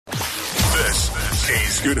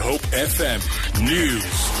Good Hope FM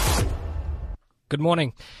News. Good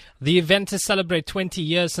morning. The event to celebrate 20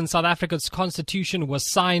 years since South Africa's constitution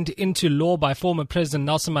was signed into law by former President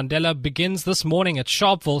Nelson Mandela begins this morning at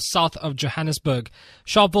Sharpeville, south of Johannesburg.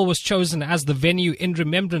 Sharpeville was chosen as the venue in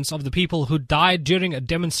remembrance of the people who died during a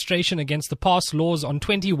demonstration against the passed laws on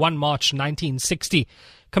 21 March 1960.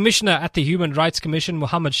 Commissioner at the Human Rights Commission,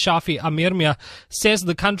 Mohammed Shafi Amirmia, says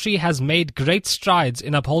the country has made great strides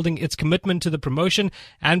in upholding its commitment to the promotion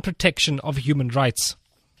and protection of human rights.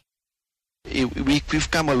 We've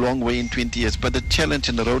come a long way in 20 years, but the challenge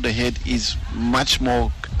and the road ahead is much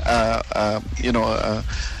more,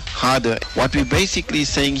 harder. What we're basically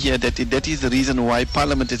saying here that is the reason why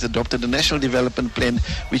Parliament has adopted the National Development Plan,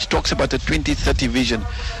 which talks about the 2030 vision,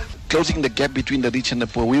 closing the gap between the rich and the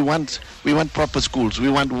poor. We want proper schools. We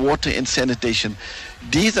want water and sanitation.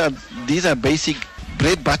 These are basic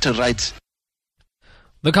bread butter rights.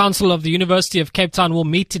 The Council of the University of Cape Town will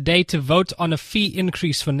meet today to vote on a fee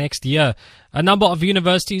increase for next year. A number of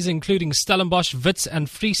universities, including Stellenbosch, Wits and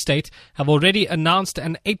Free State, have already announced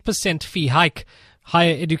an 8% fee hike.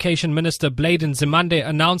 Higher Education Minister Bladen Zimande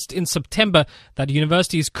announced in September that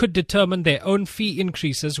universities could determine their own fee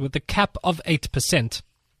increases with a cap of 8%.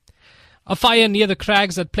 A fire near the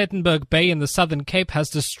crags at Plettenberg Bay in the Southern Cape has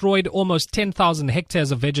destroyed almost 10,000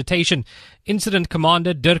 hectares of vegetation. Incident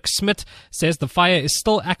Commander Dirk Smit says the fire is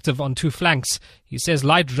still active on two flanks. He says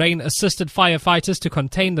light rain assisted firefighters to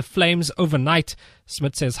contain the flames overnight.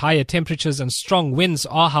 Smit says higher temperatures and strong winds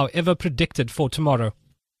are, however, predicted for tomorrow.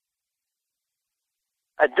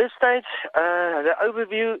 At this stage, the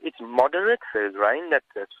overview, it's moderate. There's rain that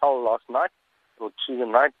fell last night or through the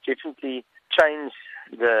night definitely changed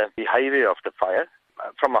the behavior of the fire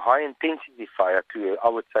from a high intensity fire to, I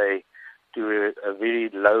would say, to a very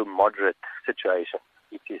low moderate situation.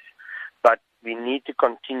 It is, but we need to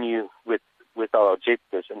continue with our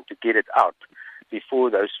objectives and to get it out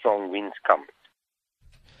before those strong winds come.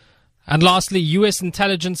 And lastly, U.S.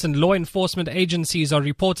 intelligence and law enforcement agencies are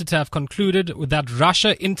reported to have concluded that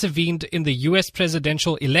Russia intervened in the U.S.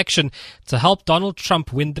 presidential election to help Donald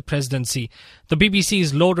Trump win the presidency. The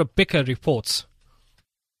BBC's Laura Bicker reports.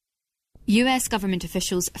 US government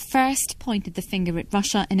officials first pointed the finger at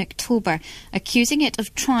Russia in October, accusing it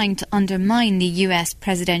of trying to undermine the US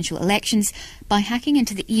presidential elections by hacking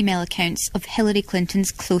into the email accounts of Hillary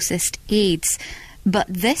Clinton's closest aides. But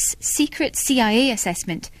this secret CIA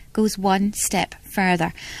assessment goes one step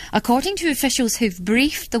further. According to officials who've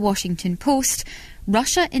briefed the Washington Post,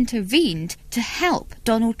 Russia intervened to help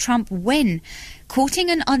Donald Trump win.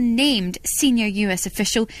 Quoting an unnamed senior US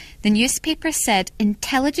official, the newspaper said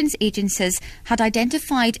intelligence agencies had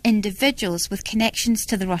identified individuals with connections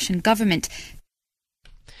to the Russian government.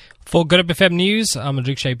 For Good Hope FM News, I'm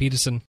Enrique Peterson.